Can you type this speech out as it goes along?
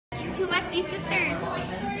two must be sisters.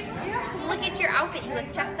 Look at your outfit, you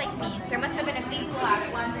look just like me. There must have been a big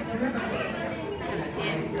blowout one. Would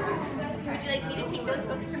you like me to take those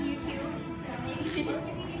books from you too? Thank you.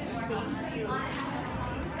 Of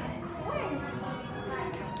course.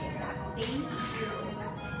 Thank you.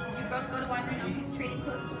 Did you girls go to Wandering Oaks Trading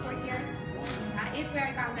Post before here? That is where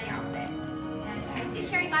I got my outfit. And I did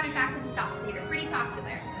hear I got it back in stock. They were pretty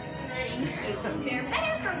popular. Thank you. They're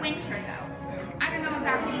better for winter though. I don't know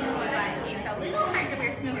about you, but it's a little hard to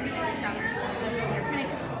wear snow boots in the summer. They're kind of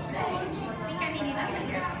difficult for that age. I think I may need that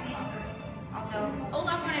year. Although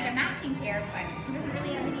Olaf wanted a matching pair, but he doesn't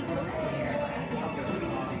really have any toes to wear.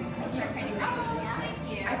 That's kind of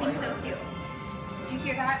crazy. I think so too. Did you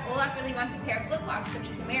hear that? Olaf really wants a pair of flip-flops so we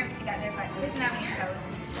can wear them together, but he doesn't have any toes.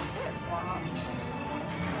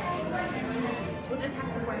 We'll just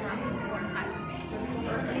have to warm up. Warm up.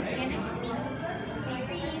 Want to stand next to me?